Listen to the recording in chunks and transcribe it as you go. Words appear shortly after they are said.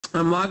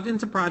I'm logged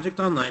into Project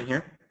Online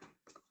here.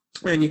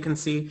 And you can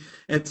see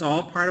it's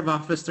all part of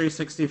Office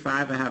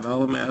 365. I have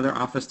all of my other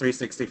Office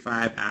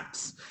 365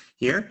 apps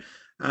here,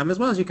 as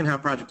well as you can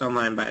have Project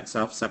Online by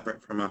itself,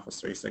 separate from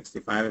Office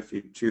 365 if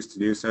you choose to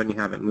do so and you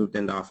haven't moved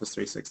into Office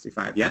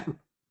 365 yet.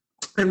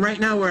 And right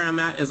now where I'm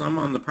at is I'm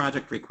on the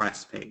project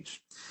request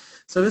page.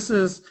 So this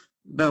is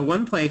the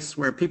one place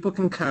where people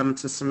can come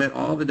to submit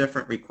all the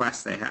different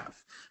requests they have,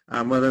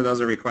 whether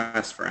those are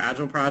requests for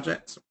Agile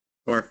projects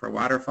or for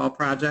waterfall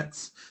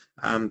projects,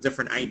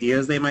 different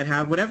ideas they might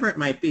have, whatever it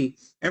might be,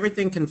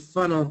 everything can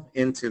funnel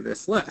into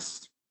this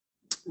list.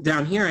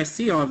 Down here I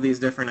see all of these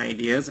different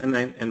ideas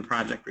and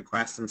project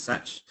requests and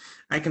such.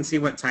 I can see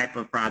what type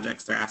of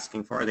projects they're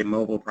asking for. Are they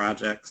mobile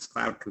projects,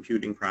 cloud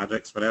computing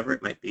projects, whatever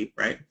it might be,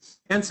 right?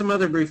 And some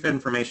other brief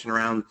information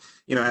around,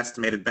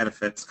 estimated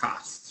benefits,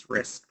 costs,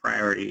 risk,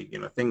 priority,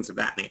 things of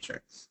that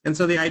nature. And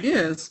so the idea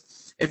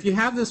is, if you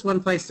have this one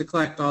place to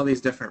collect all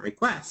these different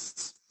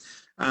requests,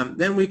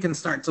 then we can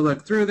start to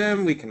look through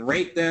them, we can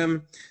rate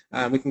them,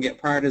 we can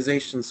get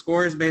prioritization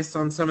scores based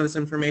on some of this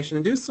information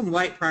and do some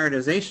light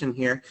prioritization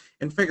here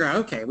and figure out,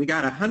 okay, we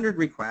got 100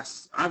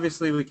 requests.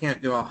 Obviously we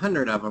can't do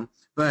 100 of them,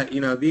 but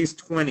these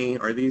 20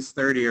 or these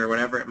 30 or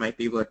whatever it might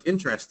be look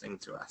interesting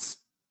to us.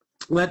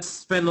 Let's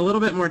spend a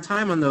little bit more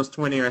time on those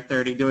 20 or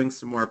 30 doing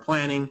some more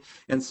planning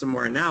and some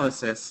more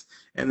analysis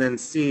and then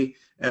see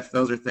if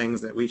those are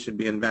things that we should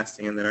be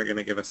investing in that are going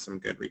to give us some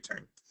good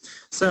return.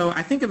 So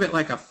I think of it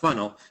like a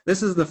funnel.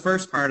 This is the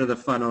first part of the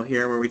funnel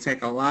here where we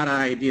take a lot of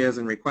ideas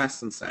and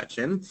requests and such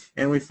in,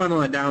 and we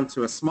funnel it down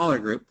to a smaller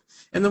group.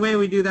 And the way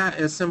we do that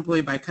is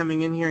simply by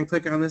coming in here and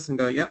clicking on this and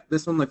go, yep,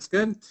 this one looks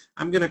good.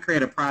 I'm going to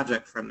create a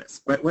project from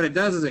this. But what it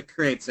does is it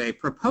creates a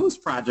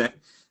proposed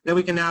project that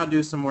we can now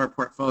do some more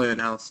portfolio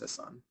analysis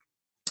on.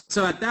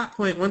 So at that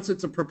point, once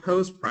it's a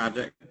proposed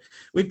project,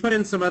 we'd put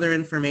in some other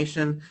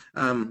information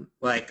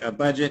like a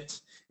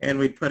budget, and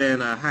we'd put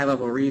in a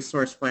high-level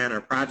resource plan or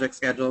project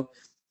schedule,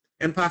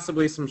 and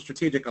possibly some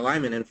strategic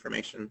alignment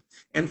information.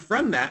 And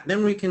from that,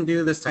 then we can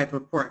do this type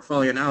of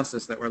portfolio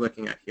analysis that we're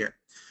looking at here.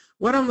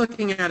 What I'm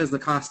looking at is the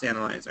cost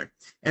analyzer.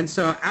 And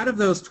so out of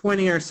those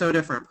 20 or so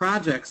different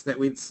projects that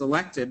we'd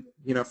selected,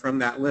 from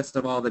that list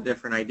of all the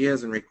different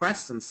ideas and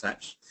requests and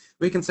such,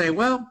 we can say,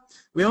 well,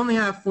 we only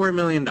have $4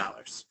 million.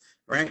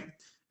 Right?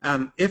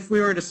 If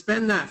we were to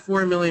spend that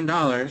 $4 million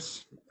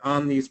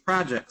on these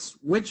projects,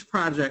 which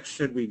projects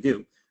should we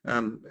do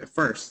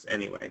first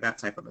anyway, that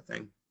type of a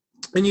thing.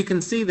 And you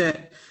can see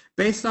that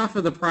based off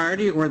of the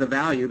priority or the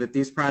value that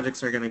these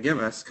projects are going to give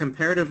us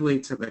comparatively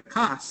to the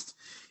cost,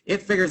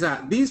 it figures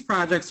out these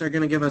projects are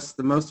going to give us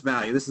the most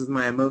value. This is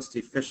my most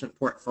efficient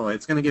portfolio.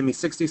 It's going to give me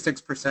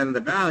 66% of the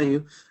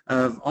value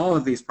of all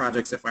of these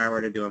projects if I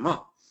were to do them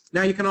all.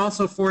 Now you can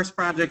also force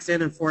projects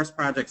in and force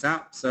projects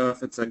out. So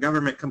if it's a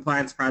government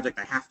compliance project,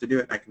 I have to do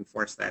it, I can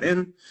force that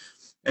in.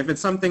 If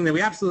it's something that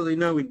we absolutely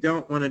know we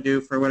don't want to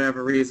do for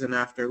whatever reason,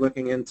 after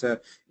looking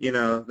into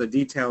the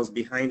details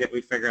behind it,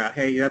 we figure out,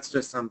 hey, that's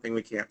just something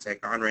we can't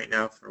take on right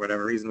now for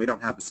whatever reason. We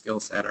don't have the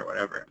skill set or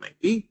whatever it might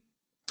be.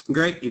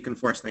 Great, you can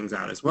force things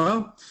out as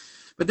well.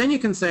 But then you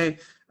can say,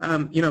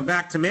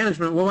 back to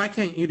management, well, why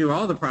can't you do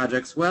all the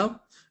projects?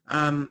 Well,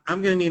 I'm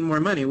going to need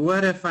more money.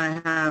 What if I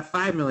have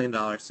 $5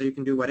 million? So you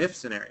can do what-if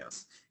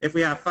scenarios. If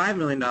we have $5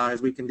 million,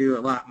 we can do a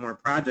lot more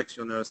projects.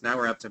 You'll notice now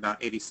we're up to about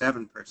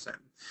 87%.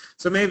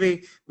 So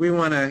maybe we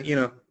want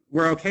to,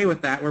 we're okay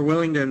with that. We're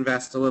willing to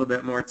invest a little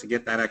bit more to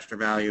get that extra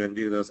value and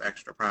do those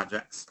extra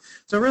projects.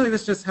 So really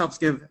this just helps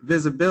give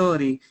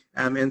visibility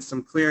and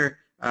some clear,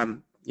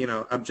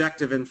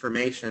 objective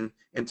information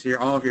into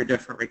all of your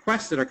different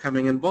requests that are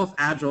coming in, both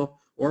Agile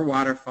or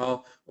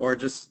waterfall or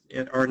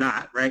or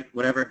not, right?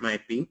 Whatever it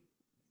might be.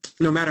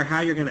 No matter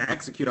how you're going to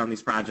execute on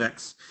these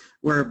projects,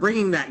 we're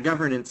bringing that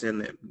governance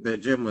in that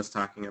Jim was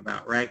talking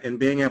about, right? And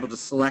being able to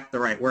select the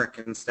right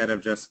work instead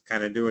of just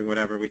kind of doing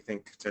whatever we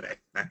think today,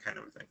 that kind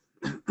of a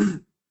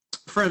thing.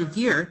 From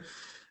here,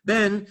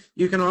 then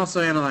you can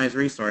also analyze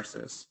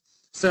resources.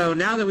 So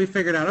now that we've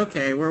figured out,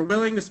 okay, we're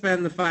willing to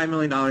spend the $5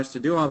 million to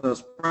do all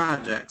those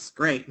projects,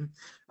 great.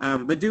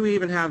 But do we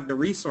even have the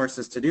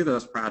resources to do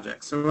those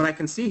projects? So what I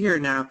can see here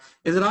now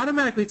is it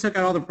automatically took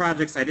out all the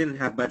projects I didn't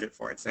have budget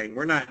for. It's saying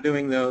we're not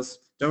doing those,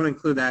 don't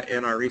include that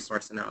in our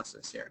resource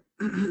analysis here.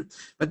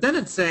 But then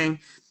it's saying,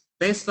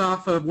 based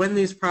off of when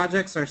these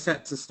projects are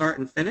set to start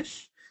and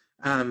finish,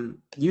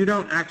 you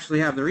don't actually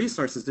have the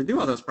resources to do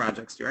all those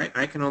projects, right?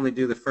 I can only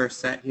do the first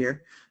set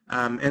here.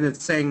 And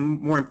it's saying,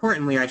 more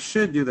importantly, I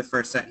should do the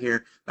first set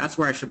here. That's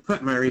where I should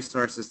put my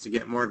resources to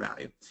get more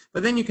value.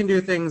 But then you can do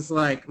things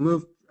like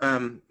move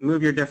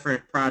your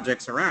different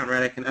projects around,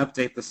 right? I can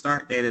update the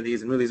start date of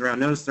these and move these around.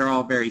 Notice they're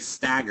all very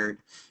staggered.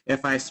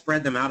 If I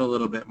spread them out a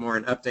little bit more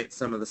and update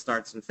some of the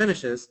starts and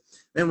finishes,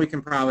 then we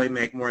can probably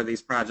make more of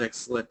these projects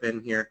slip in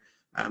here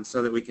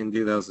so that we can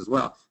do those as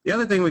well. The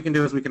other thing we can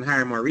do is we can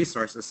hire more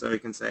resources. So we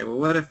can say, well,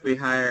 what if we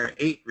hire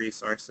 8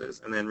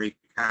 resources and then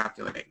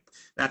recalculate?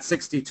 That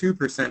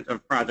 62%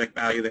 of project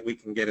value that we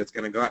can get is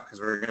going to go up because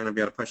we're going to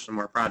be able to push some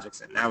more projects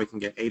in. Now we can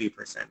get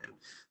 80% in,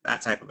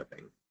 that type of a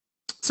thing.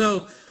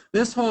 So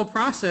this whole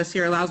process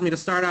here allows me to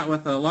start out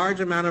with a large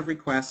amount of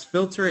requests,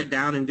 filter it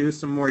down, and do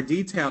some more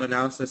detailed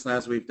analysis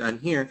as we've done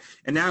here.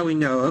 And now we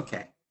know,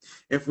 okay,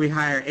 if we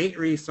hire 8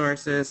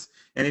 resources,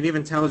 and it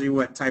even tells you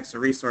what types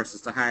of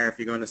resources to hire if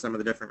you go into some of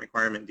the different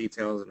requirement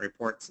details and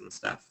reports and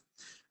stuff.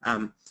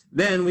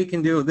 Then we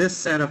can do this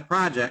set of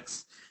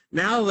projects.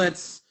 Now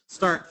let's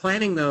start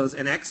planning those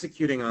and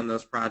executing on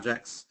those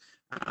projects.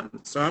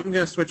 So I'm going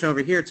to switch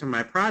over here to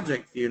my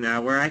project view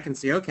now, where I can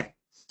see, okay,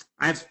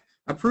 I've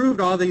approved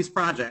all these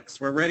projects.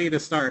 We're ready to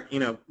start,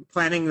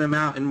 planning them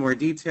out in more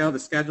detail, the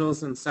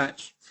schedules and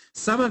such.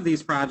 Some of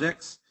these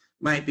projects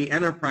might be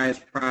enterprise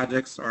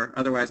projects, or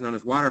otherwise known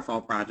as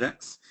waterfall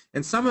projects,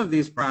 and some of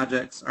these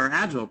projects are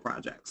agile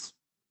projects.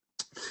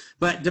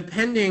 But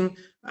depending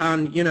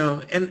on,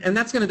 and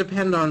that's going to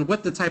depend on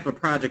what the type of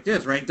project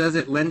is, right? Does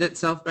it lend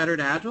itself better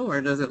to agile,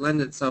 or does it lend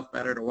itself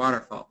better to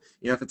waterfall?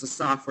 If it's a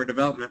software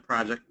development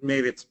project,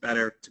 maybe it's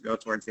better to go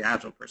towards the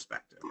agile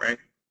perspective, right?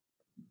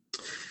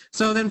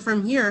 So then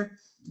from here,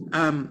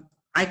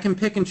 I can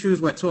pick and choose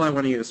what tool I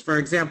want to use. For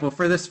example,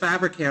 for this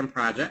Fabricam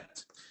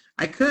project,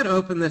 I could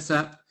open this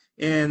up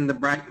in the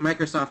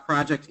Microsoft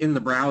project in the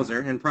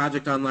browser. In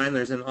Project Online,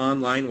 there's an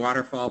online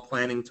waterfall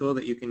planning tool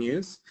that you can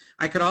use.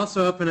 I could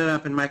also open it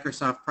up in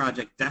Microsoft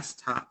Project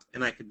Desktop,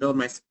 and I could build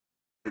my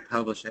and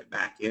publish it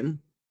back in.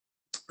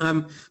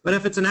 But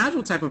if it's an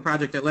Agile type of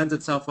project, it lends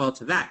itself well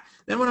to that.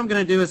 Then what I'm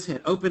going to do is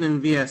hit Open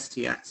in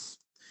VSTS.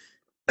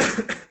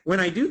 When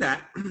I do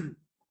that,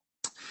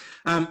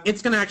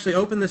 it's going to actually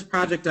open this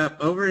project up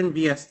over in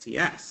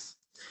VSTS.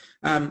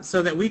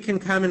 So that we can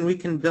come and we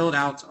can build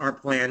out our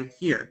plan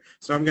here.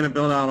 So I'm going to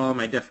build out all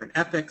my different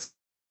epics,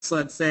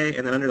 let's say,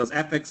 and then under those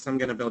epics, I'm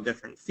going to build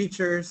different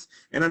features.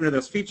 And under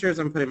those features,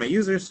 I'm putting my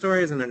user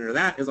stories, and under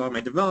that is all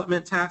my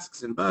development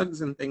tasks and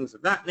bugs and things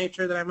of that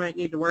nature that I might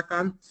need to work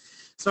on.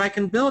 So I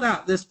can build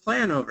out this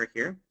plan over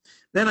here.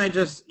 Then I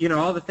just,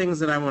 all the things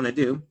that I want to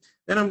do.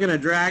 Then I'm going to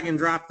drag and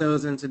drop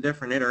those into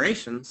different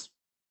iterations.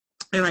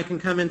 And I can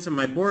come into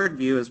my board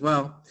view as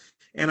well.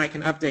 And I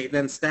can update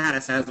then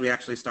status as we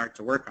actually start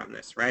to work on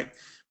this, right?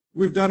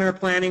 We've done our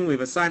planning, we've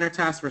assigned our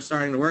tasks, we're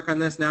starting to work on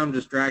this. Now I'm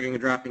just dragging and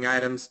dropping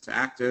items to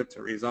active,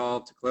 to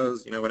resolve, to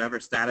close, whatever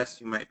status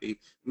you might be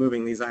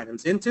moving these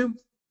items into.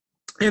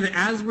 And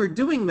as we're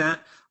doing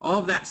that, all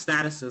of that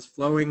status is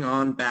flowing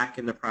on back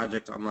into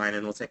Project Online,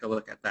 and we'll take a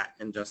look at that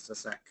in just a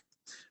sec.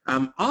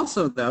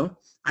 Also, though,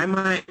 I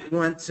might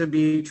want to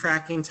be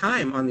tracking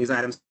time on these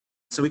items,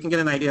 so we can get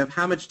an idea of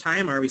how much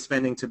time are we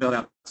spending to build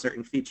out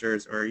certain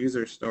features or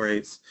user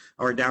stories,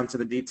 or down to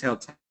the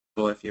detailed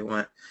table if you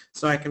want.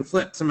 So I can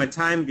flip to my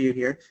time view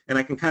here, and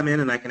I can come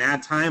in and I can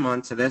add time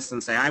onto this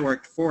and say I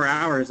worked 4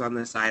 hours on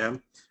this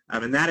item,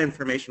 and that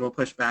information will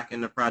push back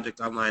into Project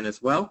Online as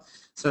well,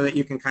 so that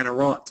you can kind of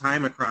roll up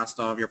time across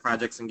all of your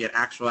projects and get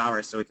actual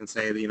hours. So we can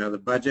say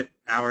the budget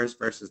hours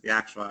versus the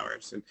actual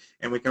hours,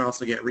 and we can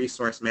also get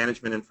resource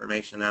management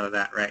information out of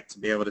that, right? To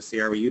be able to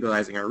see, are we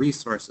utilizing our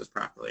resources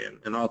properly,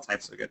 and all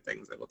types of good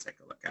things that we'll take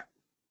a look at.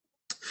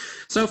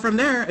 So from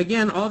there,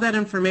 again, all that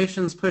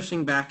information is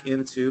pushing back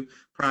into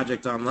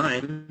Project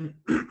Online.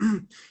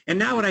 And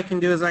now what I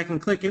can do is I can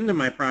click into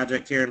my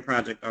project here in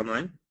Project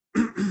Online.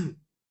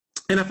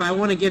 And if I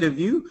want to get a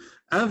view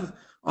of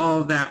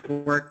all of that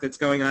work that's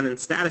going on and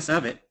status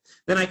of it,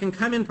 then I can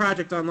come in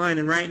Project Online,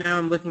 and right now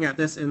I'm looking at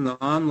this in the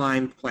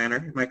online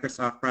planner,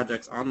 Microsoft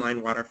Project's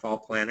online waterfall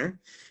planner,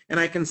 and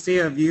I can see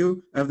a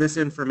view of this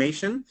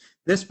information.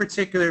 This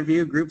particular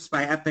view groups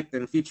by epic,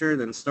 then feature,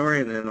 then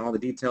story, and then all the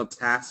detailed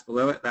tasks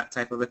below it, that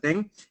type of a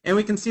thing. And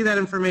we can see that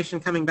information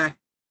coming back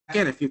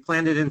in. If you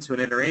planned it into an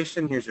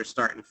iteration, here's your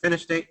start and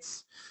finish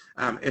dates.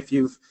 If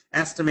you've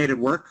estimated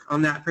work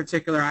on that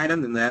particular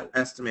item, then that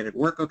estimated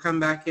work will come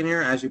back in here.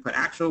 As you put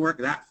actual work,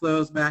 that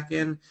flows back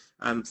in,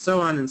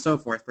 so on and so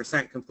forth,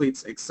 percent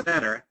completes,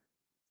 etc.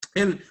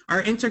 And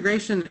our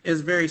integration is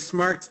very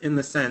smart in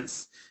the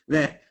sense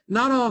that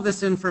not all of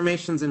this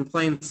information is in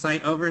plain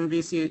sight over in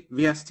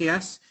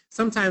VSTS.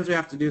 Sometimes we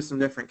have to do some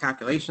different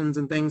calculations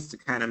and things to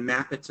kind of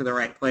map it to the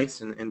right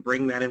place and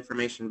bring that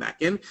information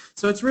back in.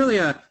 So it's really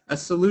a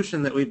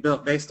solution that we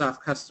built based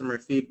off customer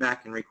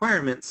feedback and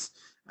requirements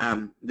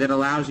that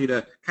allows you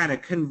to kind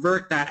of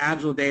convert that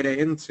Agile data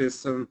into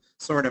some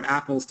sort of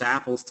apples to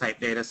apples type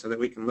data so that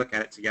we can look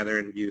at it together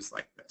in views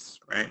like this,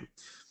 right?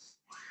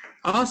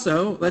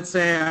 Also, let's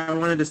say I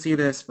wanted to see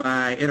this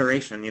by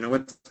iteration,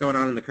 what's going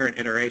on in the current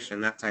iteration,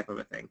 that type of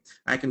a thing.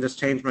 I can just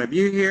change my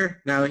view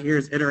here. Now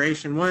here's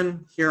iteration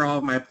 1. Here are all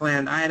of my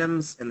planned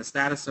items and the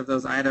status of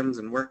those items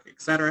and work,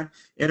 etc.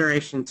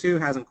 Iteration 2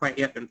 hasn't quite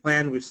yet been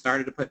planned. We've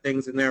started to put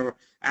things in there.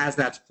 As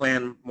that's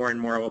planned, more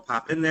and more will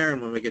pop in there,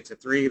 and when we get to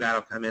 3,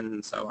 that'll come in,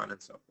 and so on and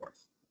so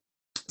forth.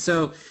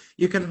 So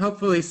you can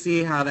hopefully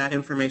see how that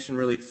information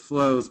really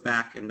flows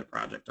back into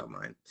Project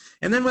Online.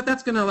 And then what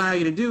that's going to allow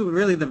you to do,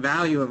 really the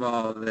value of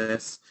all of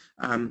this,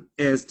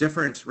 is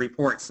different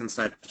reports and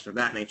such of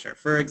that nature.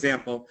 For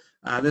example,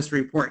 this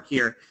report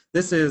here,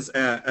 this is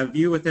a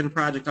view within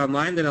Project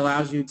Online that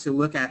allows you to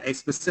look at a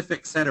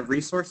specific set of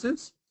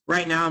resources.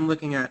 Right now I'm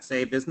looking at,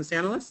 say, business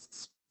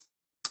analysts.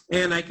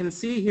 And I can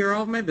see here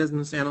all of my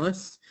business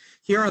analysts.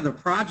 Here are the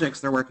projects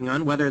they're working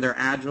on, whether they're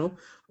agile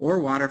or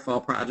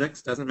waterfall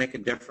projects, doesn't make a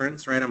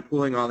difference, right? I'm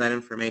pulling all that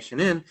information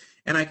in,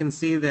 and I can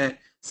see that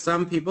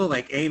some people,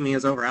 like Amy,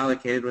 is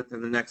over-allocated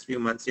within the next few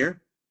months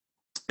here.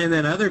 And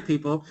then other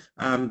people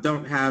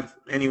don't have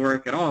any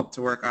work at all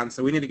to work on,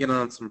 so we need to get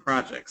on some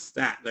projects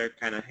that they're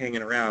kind of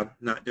hanging around,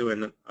 not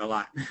doing a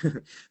lot.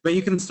 But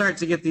you can start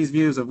to get these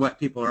views of what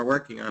people are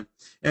working on.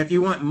 And if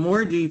you want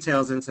more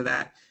details into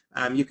that,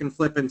 you can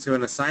flip into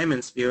an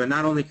assignments view, and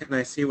not only can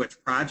I see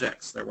which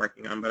projects they're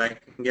working on, but I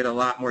can get a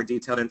lot more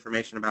detailed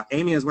information about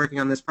Amy is working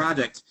on this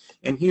project,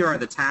 and here are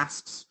the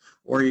tasks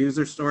or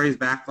user stories,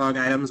 backlog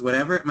items,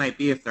 whatever it might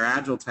be if they're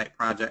agile type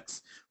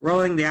projects.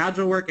 Rolling the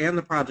agile work and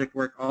the project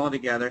work all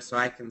together so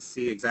I can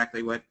see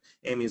exactly what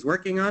Amy's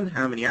working on,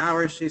 how many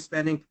hours she's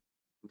spending,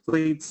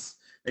 completes,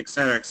 et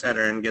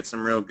cetera, and get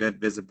some real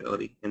good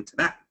visibility into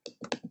that.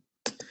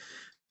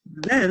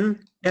 Then,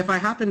 if I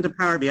hop into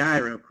Power BI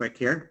real quick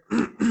here,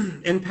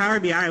 in Power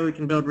BI we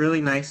can build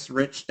really nice,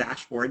 rich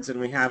dashboards, and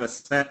we have a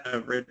set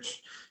of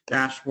rich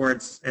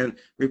dashboards and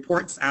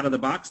reports out of the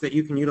box that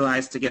you can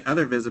utilize to get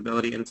other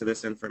visibility into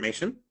this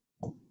information.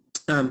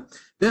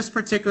 This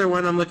particular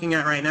one I'm looking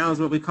at right now is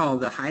what we call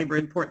the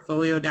hybrid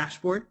portfolio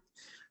dashboard.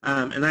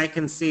 And I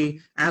can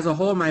see, as a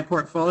whole, my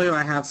portfolio,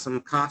 I have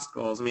some cost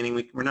goals,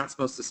 meaning we're not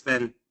supposed to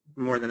spend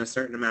more than a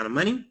certain amount of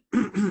money.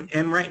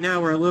 And right now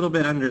we're a little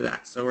bit under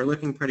that, so we're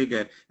looking pretty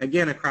good.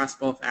 Again, across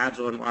both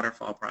Agile and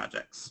Waterfall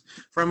projects.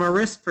 From a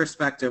risk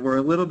perspective, we're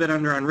a little bit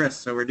under on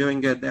risk, so we're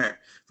doing good there.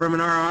 From an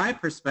ROI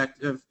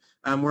perspective,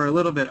 we're a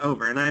little bit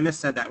over, and I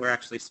missaid that we're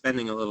actually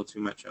spending a little too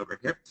much over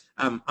here.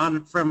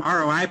 From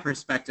ROI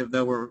perspective,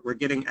 though, we're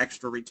getting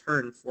extra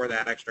return for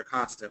that extra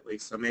cost at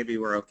least, so maybe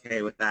we're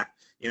okay with that.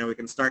 You know, we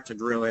can start to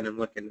drill in and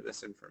look into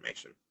this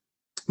information.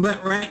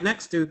 But right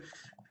next to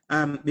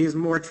these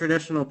more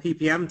traditional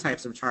PPM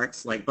types of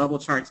charts, like bubble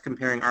charts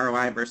comparing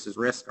ROI versus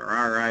risk or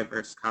ROI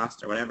versus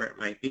cost or whatever it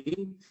might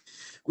be,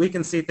 we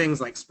can see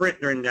things like sprint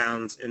burn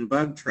downs and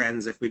bug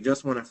trends if we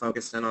just want to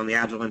focus in on the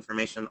Agile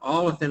information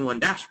all within one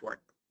dashboard,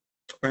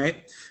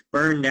 right?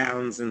 Burn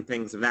downs and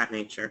things of that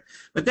nature.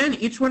 But then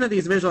each one of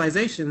these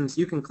visualizations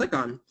you can click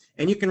on,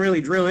 and you can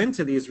really drill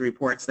into these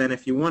reports then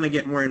if you want to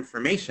get more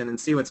information and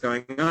see what's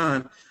going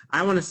on.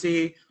 I want to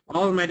see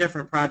all of my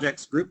different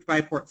projects grouped by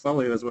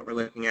portfolio is what we're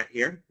looking at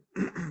here.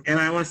 And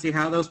I want to see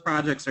how those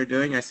projects are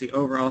doing. I see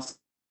overall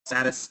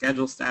status,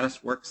 schedule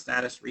status, work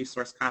status,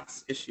 resource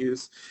costs,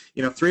 issues.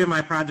 You know, 3 of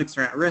my projects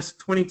are at risk,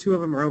 22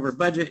 of them are over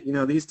budget, you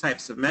know, these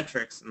types of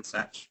metrics and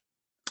such.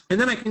 And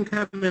then I can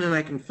come in and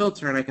I can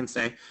filter and I can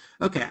say,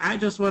 okay, I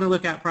just want to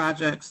look at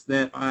projects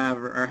that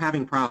are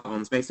having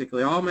problems.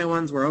 Basically, all my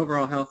ones where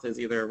overall health is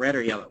either red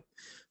or yellow.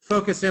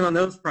 Focus in on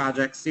those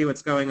projects, see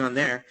what's going on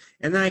there,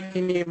 and then I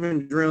can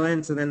even drill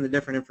into then the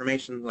different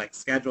information like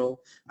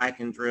schedule. I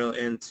can drill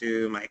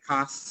into my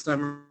cost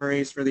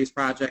summaries for these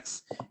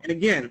projects. And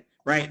again,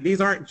 right, these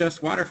aren't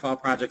just waterfall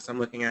projects I'm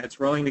looking at. It's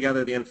rolling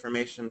together the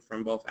information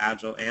from both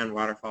Agile and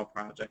waterfall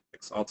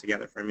projects all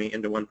together for me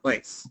into one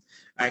place.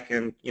 I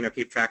can, you know,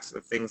 keep tracks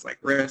of things like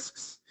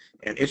risks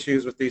and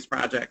issues with these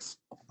projects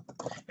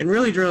and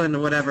really drill into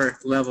whatever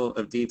level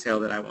of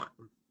detail that I want.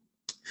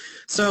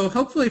 So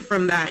hopefully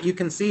from that you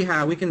can see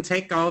how we can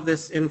take all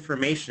this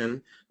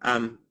information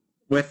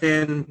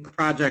within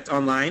Project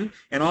Online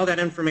and all that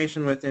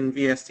information within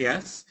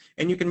VSTS,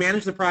 and you can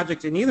manage the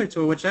project in either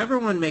tool, whichever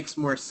one makes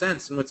more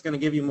sense and what's going to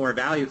give you more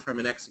value from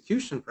an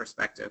execution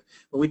perspective.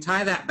 But we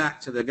tie that back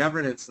to the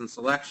governance and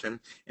selection,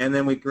 and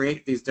then we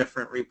create these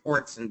different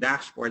reports and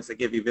dashboards that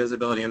give you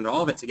visibility into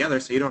all of it together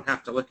so you don't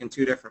have to look in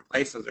 2 different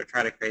places or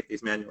try to create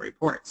these manual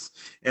reports.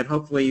 And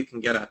hopefully you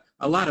can get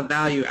a lot of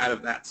value out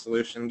of that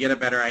solution, get a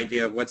better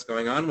idea of what's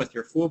going on with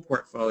your full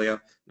portfolio,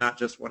 not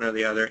just one or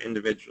the other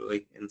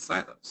individually in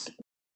silos.